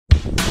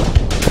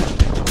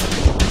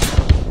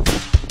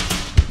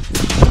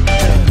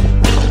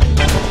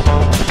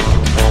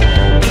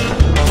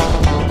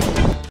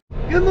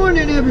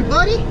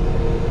everybody.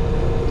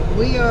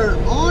 We are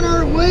on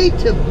our way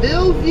to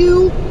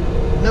Bellevue,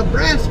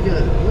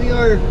 Nebraska. We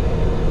are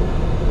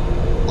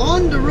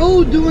on the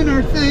road doing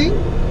our thing.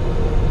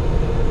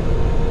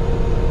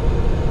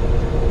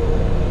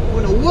 I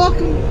want to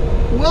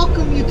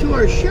welcome you to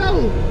our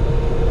show.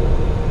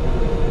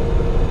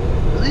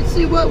 Let's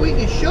see what we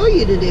can show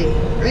you today.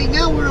 Right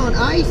now we're on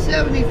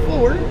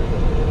I-74.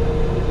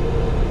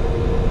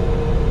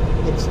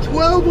 It's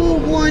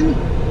 12:01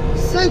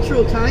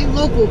 Central Time,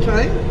 local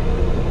time.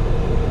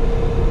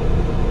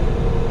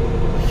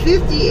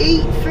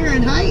 58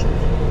 Fahrenheit.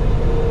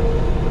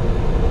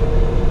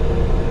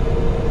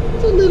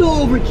 It's a little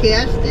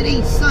overcast. It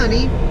ain't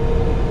sunny.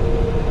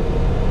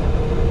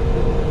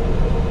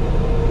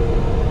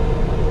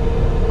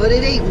 But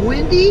it ain't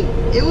windy.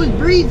 It was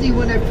breezy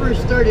when I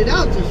first started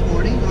out this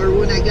morning, or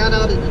when I got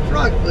out of the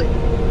truck, but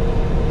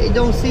it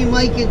don't seem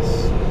like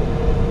it's,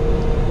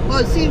 well,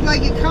 it seems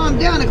like it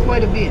calmed down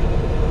quite a bit.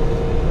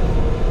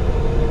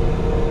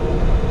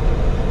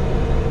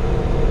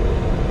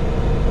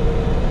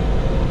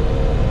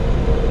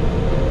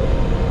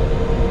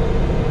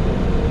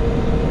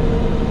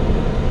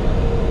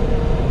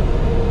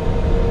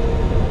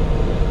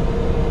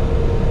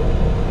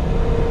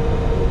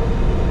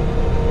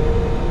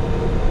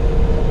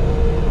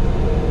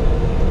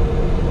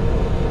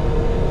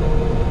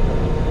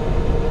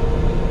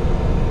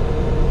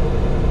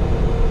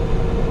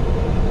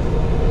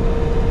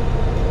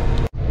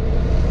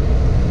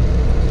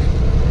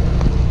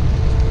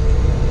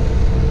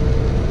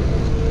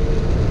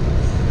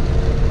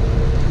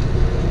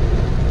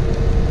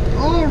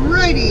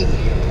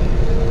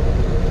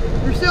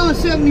 We're still on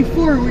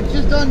 74. We're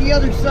just on the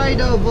other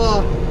side of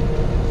oh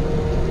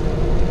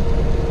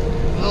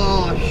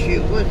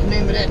shoot, what's the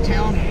name of that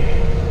town?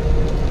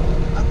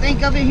 I'll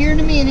think of it here in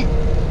a minute.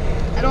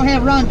 I don't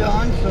have Rhonda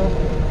on, so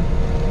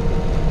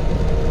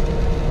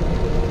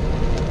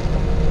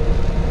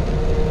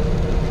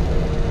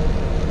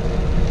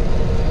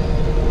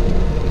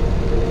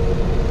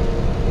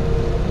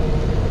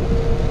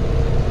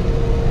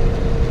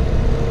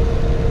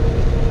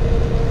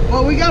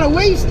well, we got a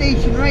weigh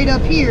station right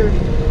up here.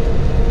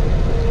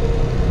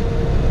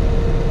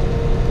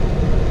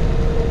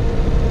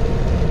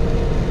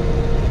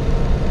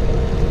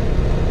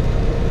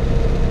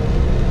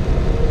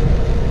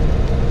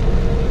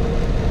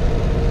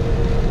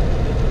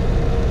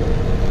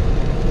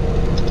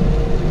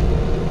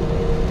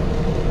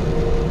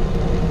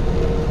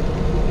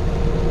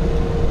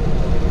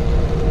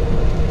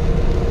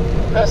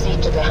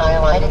 Proceed to the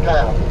highlighted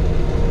route.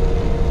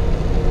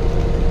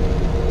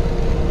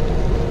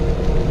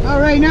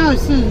 Right now it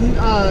says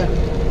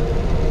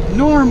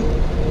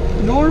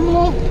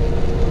Normal,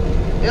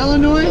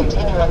 Illinois.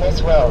 Continue on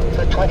this road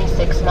for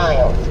 26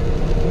 miles.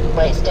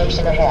 Weigh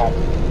station ahead.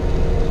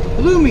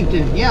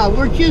 Bloomington. Yeah,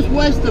 we're just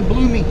west of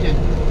Bloomington.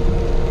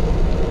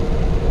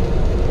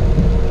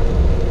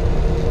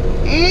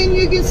 And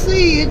you can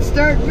see it's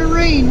starting to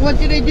rain. What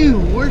did I do?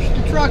 Washed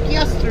the truck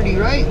yesterday,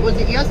 right? Was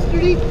it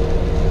yesterday?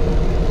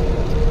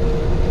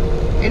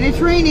 And it's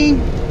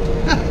raining.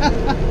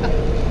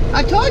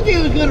 I told you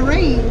it was going to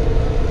rain.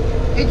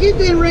 It just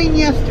didn't rain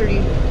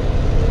yesterday.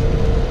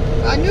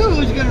 I knew it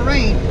was going to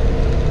rain.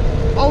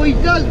 Always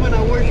does when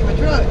I wash my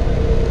truck.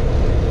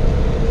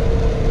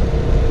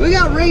 We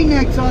got rain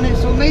nets on it,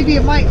 so maybe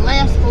it might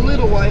last a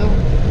little while.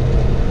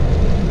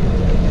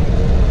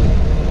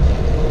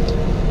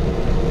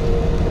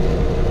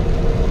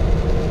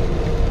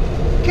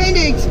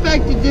 Kinda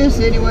expected this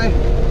anyway.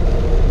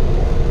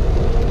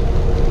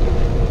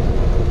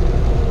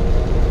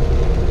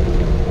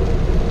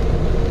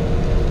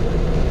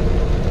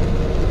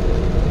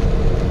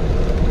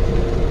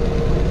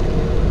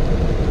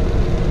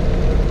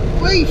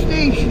 Weigh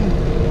station.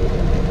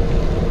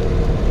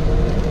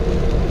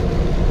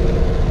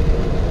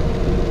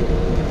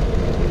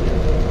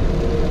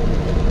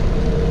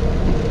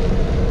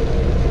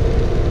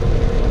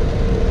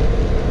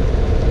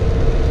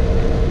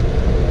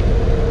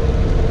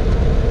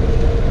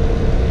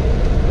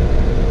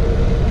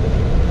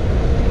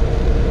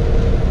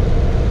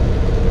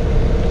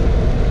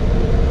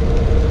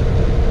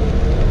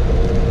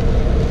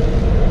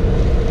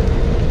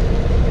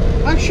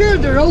 I'm sure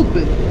they're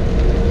open.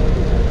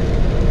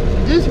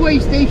 This weigh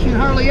station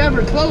hardly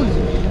ever closes,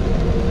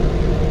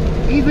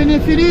 even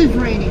if it is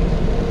raining.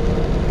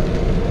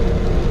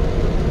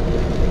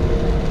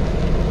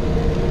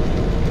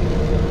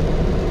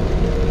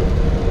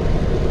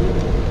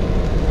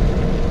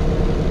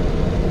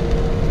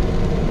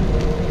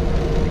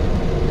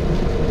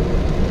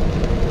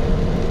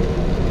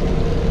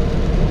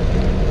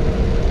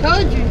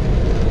 Told you.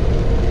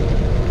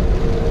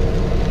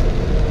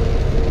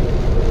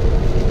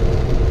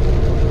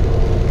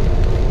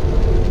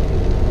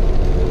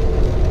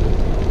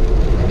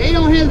 They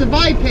don't have the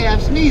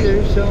bypass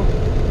neither, so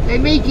they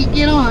make you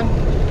get on.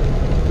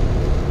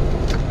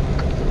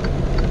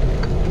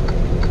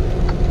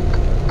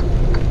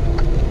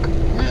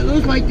 And it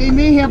looks like they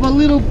may have a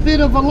little bit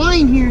of a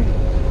line here.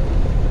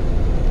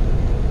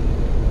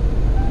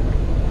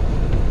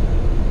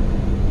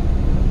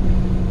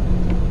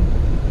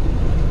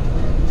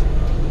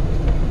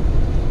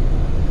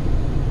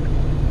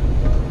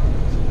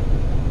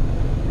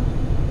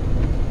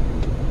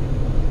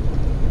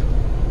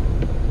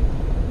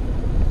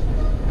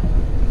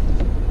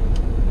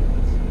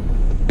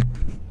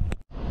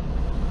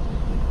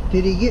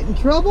 Did he get in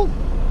trouble?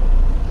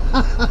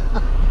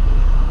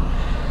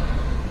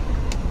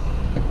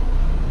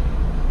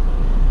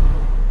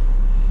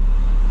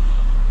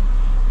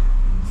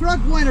 Truck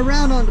went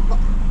around on the...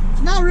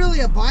 It's not really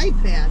a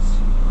bypass.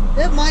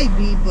 It might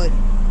be, but...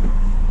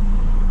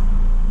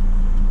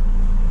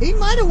 He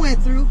might have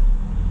went through.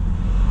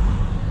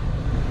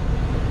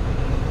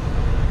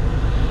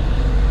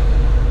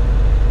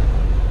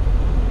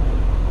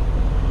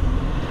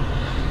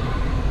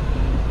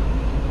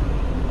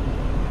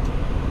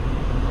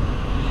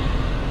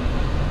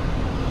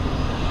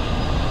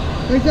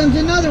 Here comes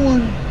another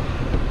one.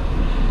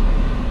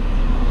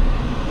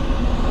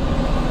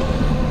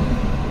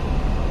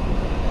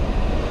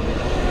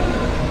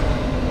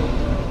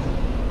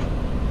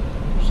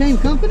 Same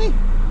company?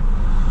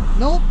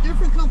 Nope,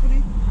 different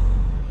company.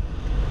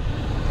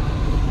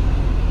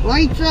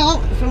 Lights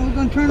out, so we're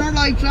going to turn our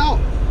lights out.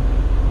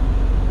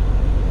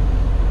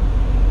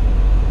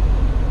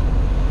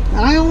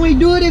 I only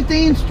do it if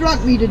they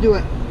instruct me to do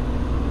it.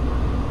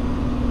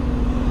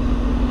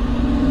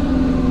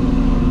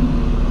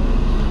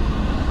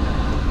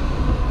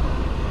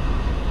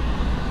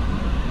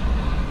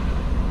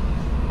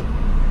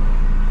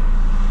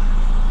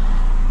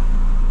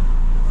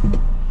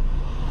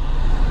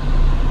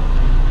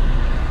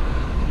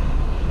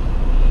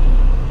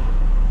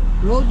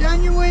 Roll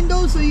down your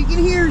window so you can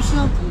hear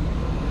something.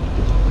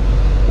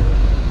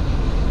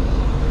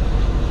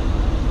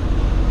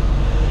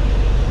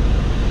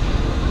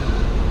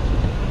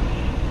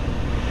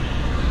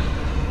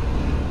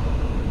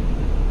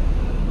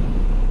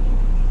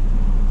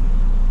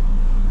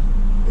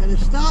 Gotta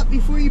stop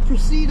before you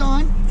proceed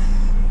on.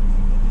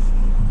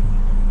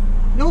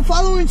 Don't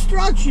follow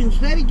instructions.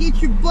 That'll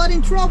get your butt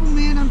in trouble,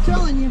 man, I'm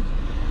telling you.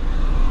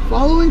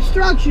 Follow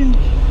instructions.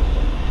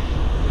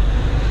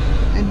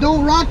 And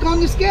don't rock on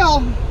the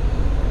scale.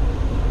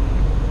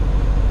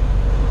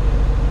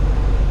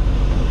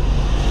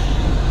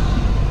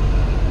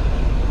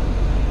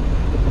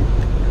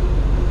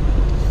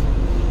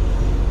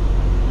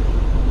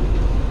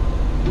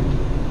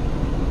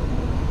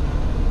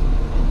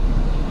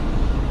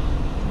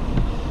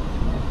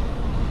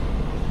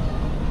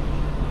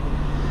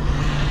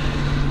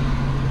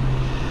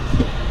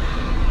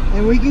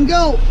 And we can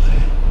go.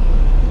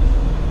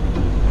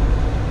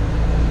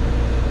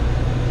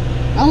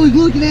 I was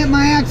looking at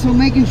my axle,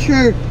 making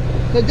sure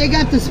that they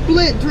got the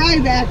split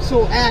drive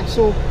axle.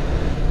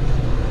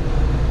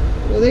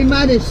 Well, they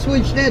might have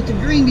switched that to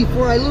green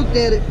before I looked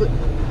at it, but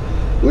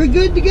we're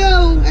good to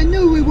go. I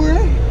knew we were.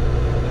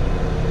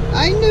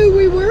 I knew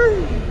we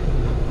were.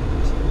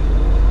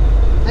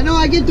 I know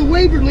I get to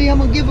Waverly, I'm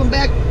gonna give them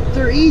back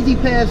their easy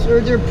pass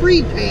or their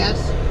pre-pass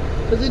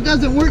because it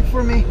doesn't work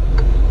for me.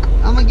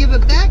 I'm gonna give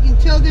it back and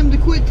tell them to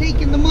quit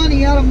taking the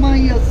money out of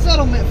my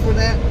settlement for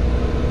that.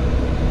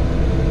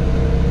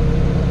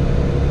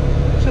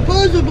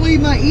 Supposedly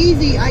my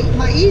easy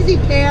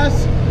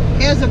pass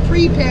has a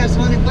pre-pass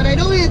on it, but I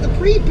don't have the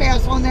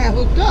pre-pass on that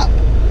hooked up.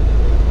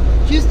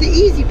 Just the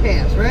easy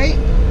pass, right?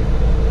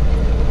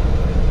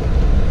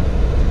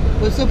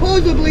 But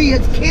supposedly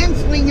it's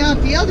canceling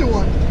out the other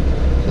one.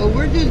 So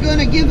we're just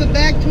gonna give it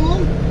back to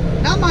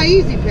them. Not my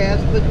easy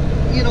pass, but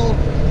you know,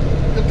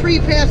 the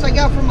pre-pass I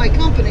got from my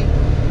company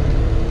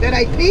that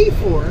I pay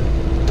for.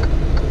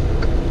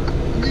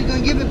 I'm just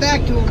gonna give it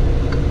back to them.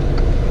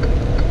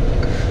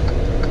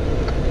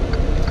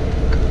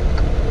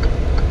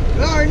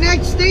 Our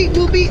next state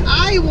will be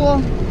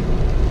Iowa.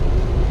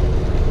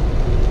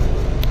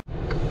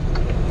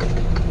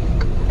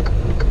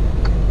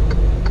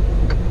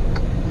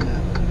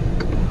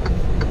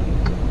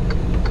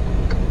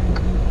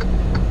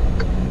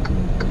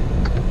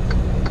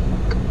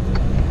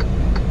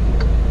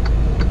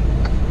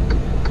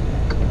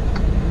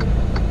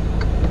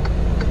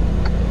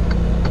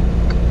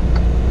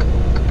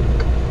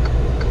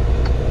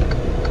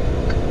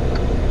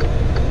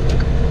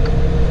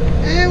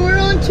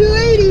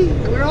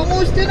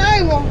 Almost in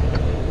Iowa.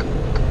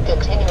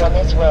 Continue on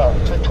this road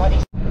for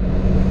 20.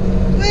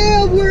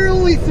 Well, we're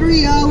only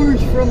 3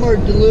 hours from our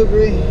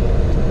delivery.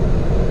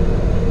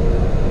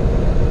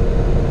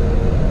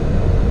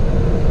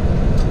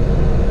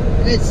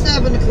 And it's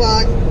 7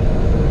 o'clock.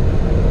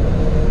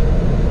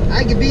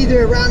 I could be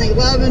there around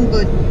 11,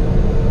 but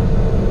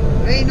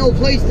there ain't no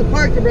place to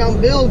park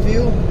around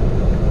Bellevue.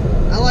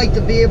 I like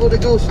to be able to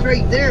go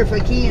straight there if I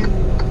can.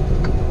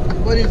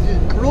 What is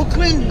it?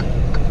 Brooklyn?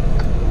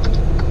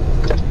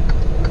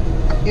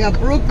 Yeah,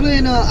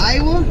 Brooklyn,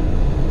 Iowa.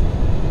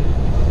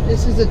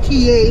 This is a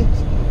TA.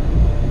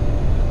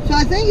 So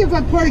I think if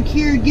I park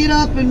here, get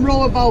up and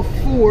roll about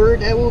 4,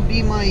 that will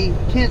be my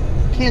 10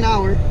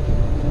 hour.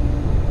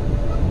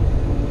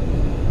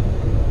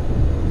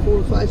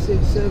 4, 5,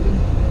 6, 7.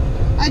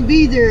 I'd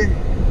be there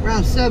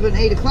around 7,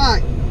 8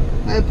 o'clock.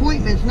 My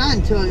appointment's not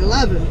until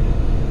 11,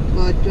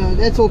 but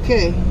that's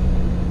okay.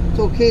 It's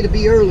okay to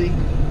be early.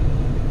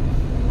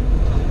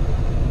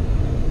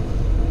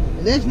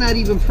 That's not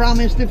even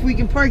promised if we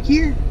can park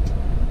here.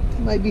 It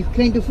might be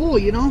kind of full,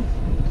 you know.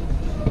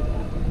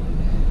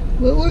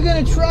 But we're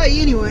gonna try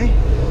anyway.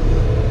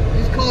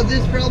 Just call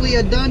this probably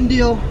a done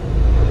deal.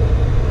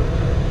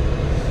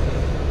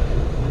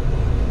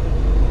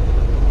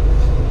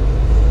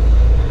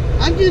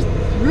 I'm just,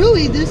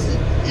 really, this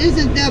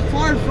isn't that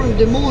far from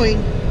Des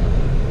Moines.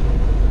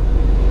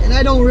 And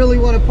I don't really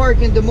want to park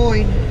in Des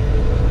Moines.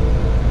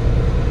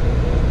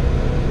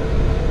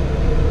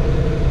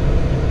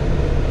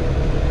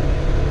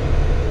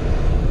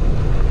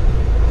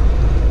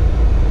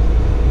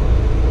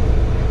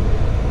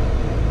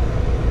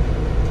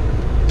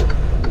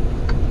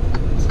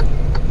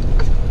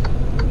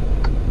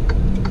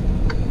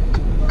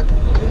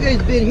 You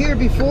guys been here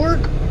before,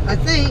 I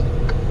think.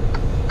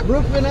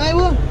 Brooklyn,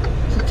 Iowa.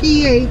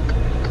 TA.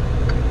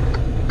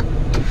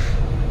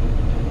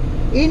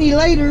 Any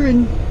later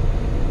and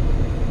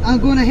I'm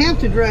going to have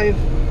to drive.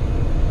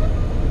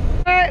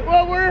 Alright,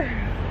 well, we're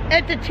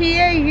at the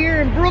TA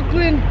here in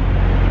Brooklyn,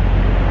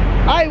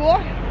 Iowa.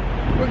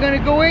 We're going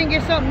to go in and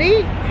get something to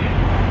eat.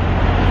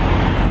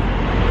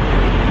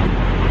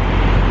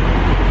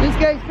 This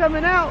guy's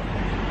coming out.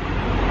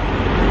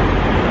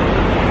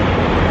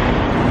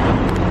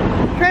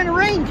 It's trying to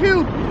rain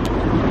too.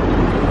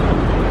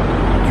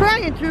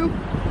 Trying to.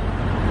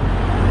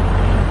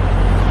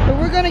 But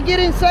we're gonna get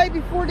inside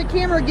before the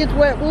camera gets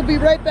wet. We'll be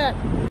right back.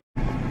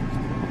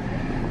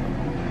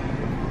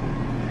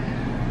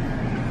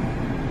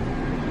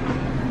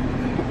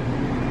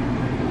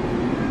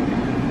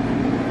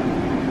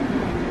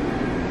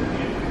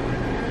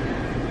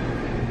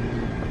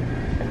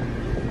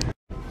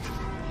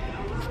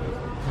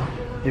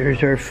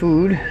 There's our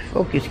food.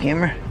 Focus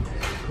camera.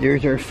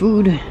 There's our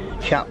food.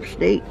 Chopped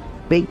steak,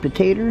 baked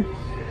potato,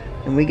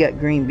 and we got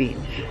green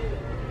beans.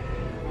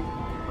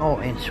 Oh,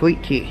 and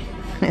sweet tea.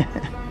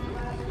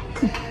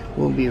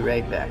 We'll be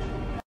right back.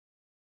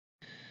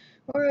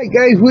 Alright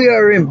guys, we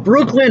are in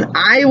Brooklyn,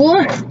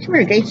 Iowa. Come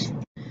here guys.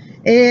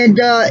 And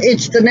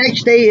it's the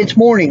next day, it's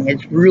morning.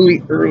 It's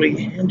really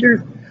early. And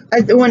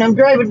when I'm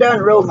driving down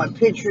the road, my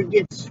picture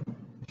gets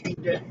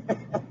kinda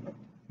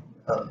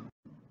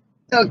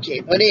okay,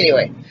 but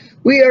anyway.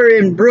 We are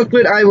in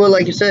Brooklyn, Iowa,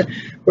 like I said.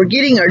 We're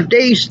getting our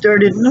day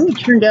started. Let me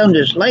turn down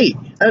this light.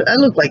 I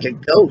look like a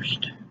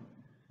ghost. Is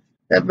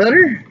that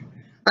better?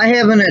 I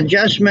have an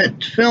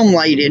adjustment film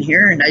light in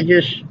here, and I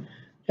just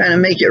trying to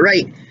make it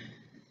right.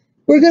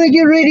 We're going to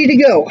get ready to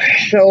go.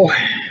 So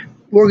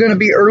we're going to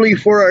be early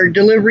for our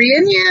delivery.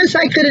 And yes,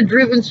 I could have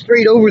driven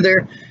straight over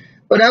there,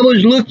 but I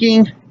was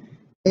looking,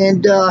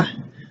 and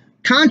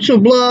Council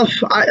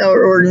Bluff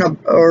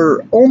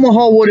or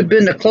Omaha would have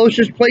been the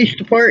closest place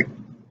to park.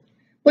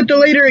 But the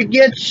later it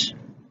gets,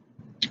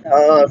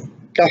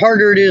 the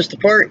harder it is to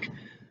park.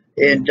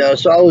 And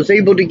so I was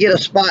able to get a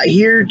spot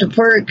here to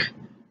park.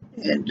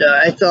 And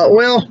I thought,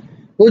 well,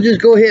 we'll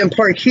just go ahead and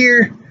park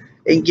here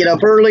and get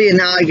up early, and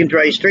now I can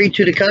drive straight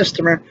to the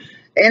customer.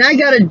 And I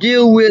got to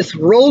deal with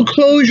road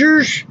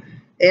closures,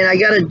 and I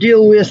got to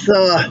deal with,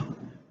 well,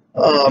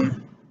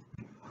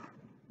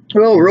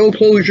 road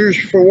closures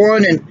for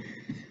one, and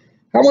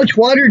how much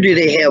water do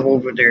they have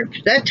over there?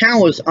 Because that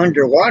town was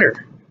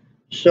underwater.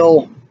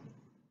 So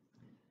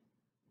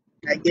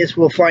I guess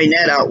we'll find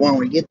that out when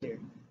we get there.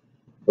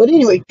 But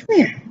anyway, come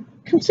here.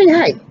 Come say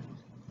hi.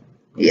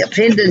 Yeah,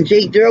 Panda and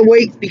Jake, they're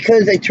awake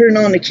because I turned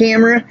on the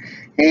camera.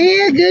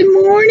 Hey, good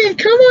morning.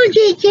 Come on,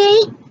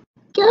 JJ.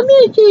 Come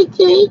here,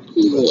 JJ.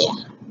 Yeah.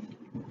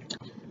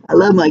 I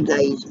love my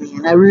guys,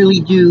 man. I really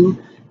do.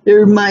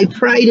 They're my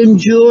pride and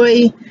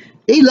joy.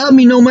 They love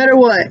me no matter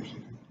what.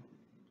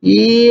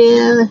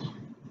 Yeah.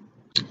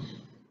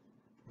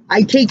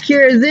 I take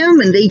care of them,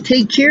 and they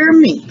take care of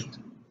me.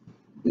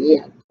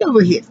 Yeah. Get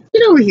over here.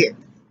 Get over here.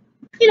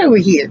 Get over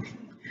here.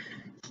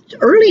 It's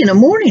early in the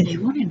morning. They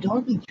wanted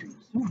doggy treats.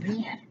 Oh,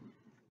 man.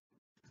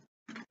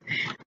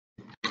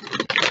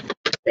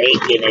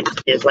 Bacon,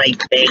 it's just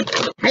like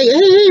bacon.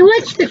 Hey,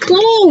 what's the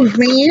clothes,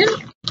 man?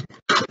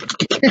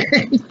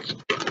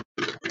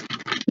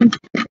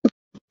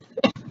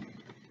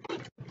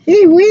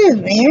 Hey, whiz,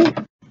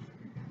 man.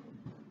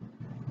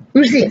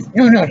 Who's this?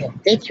 No.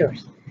 That's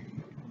yours.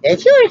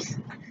 That's yours.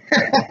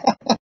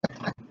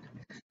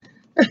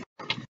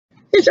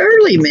 It's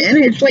early, man.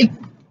 It's like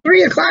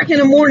 3 o'clock in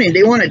the morning.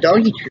 They want a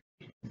doggy treat.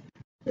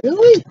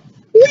 Really?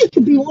 They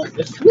could be wanting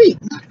a sweet,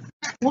 not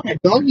want a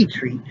doggy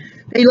treat.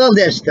 They love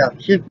that stuff.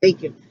 It's just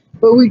bacon.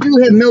 But we do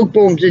have milk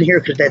bones in here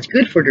because that's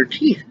good for their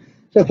teeth.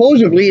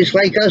 Supposedly, it's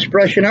like us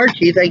brushing our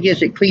teeth. I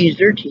guess it cleans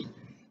their teeth.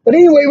 But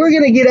anyway, we're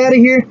going to get out of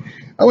here.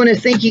 I want to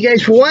thank you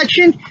guys for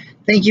watching.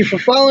 Thank you for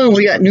following.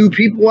 We got new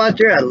people out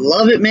there. I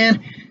love it,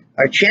 man.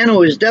 Our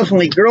channel is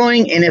definitely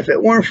growing. And if it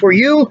weren't for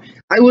you,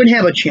 I wouldn't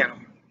have a channel.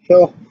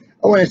 So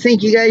I want to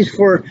thank you guys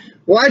for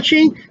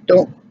watching.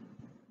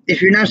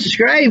 If you're not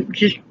subscribed,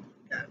 just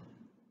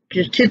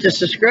hit the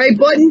subscribe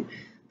button.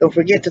 Don't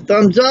forget to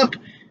thumbs up.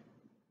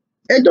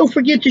 And don't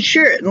forget to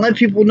share it and let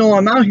people know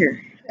I'm out here.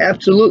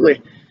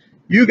 Absolutely.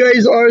 You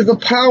guys are the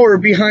power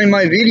behind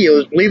my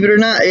videos. Believe it or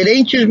not, it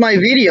ain't just my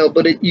video,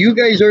 but you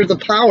guys are the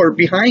power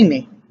behind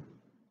me.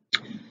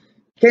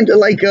 Kind of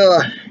like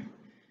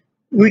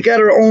we got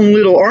our own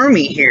little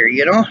army here,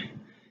 you know.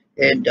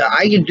 And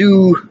I can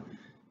do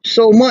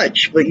so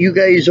much, but you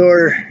guys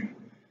are,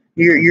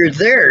 you're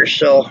there.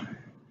 So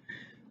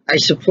I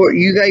support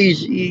you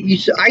guys.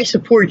 I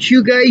support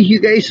you guys. You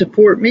guys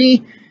support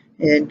me,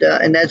 and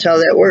that's how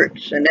that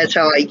works. And that's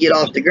how I get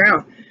off the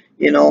ground.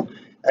 You know,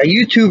 a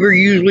YouTuber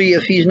usually,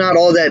 if he's not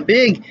all that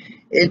big,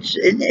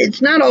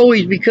 it's not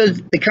always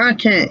because the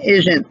content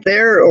isn't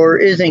there or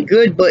isn't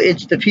good, but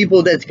it's the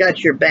people that's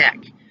got your back.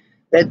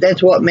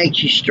 That's what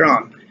makes you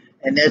strong.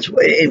 And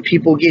and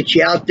people get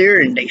you out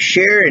there and they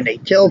share and they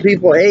tell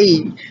people, hey,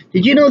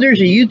 did you know there's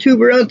a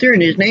YouTuber out there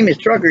and his name is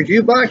Trucker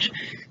Jukebox,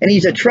 and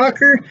he's a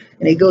trucker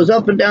and he goes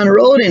up and down the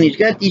road and he's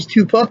got these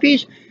 2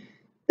 puppies.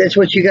 That's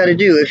what you got to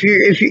do.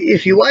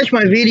 If you watch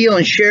my video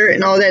and share it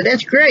and all that,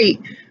 that's great.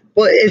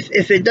 But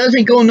if it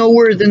doesn't go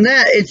nowhere than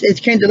that,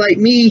 it's kind of like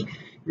me.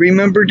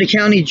 Remember the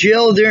county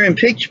jail there in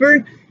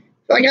Pittsburgh?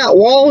 If I got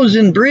walls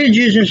and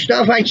bridges and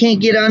stuff I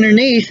can't get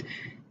underneath,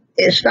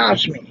 it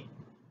stops me.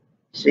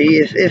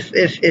 See,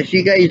 if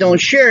you guys don't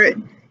share it,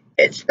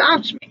 it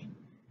stops me.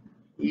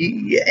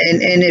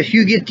 And if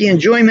you get the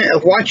enjoyment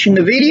of watching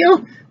the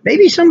video,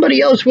 maybe somebody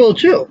else will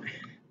too.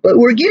 But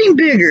we're getting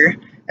bigger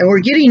and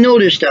we're getting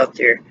noticed out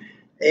there,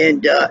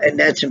 and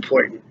that's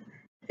important.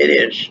 It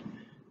is,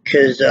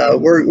 because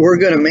we're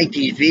gonna make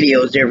these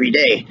videos every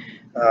day.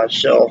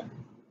 So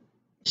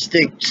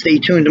stay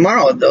tuned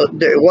tomorrow.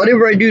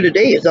 Whatever I do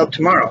today is up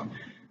tomorrow.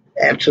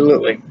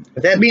 Absolutely.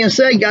 With that being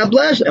said, God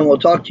bless, and we'll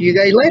talk to you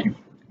guys later.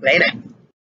 Later.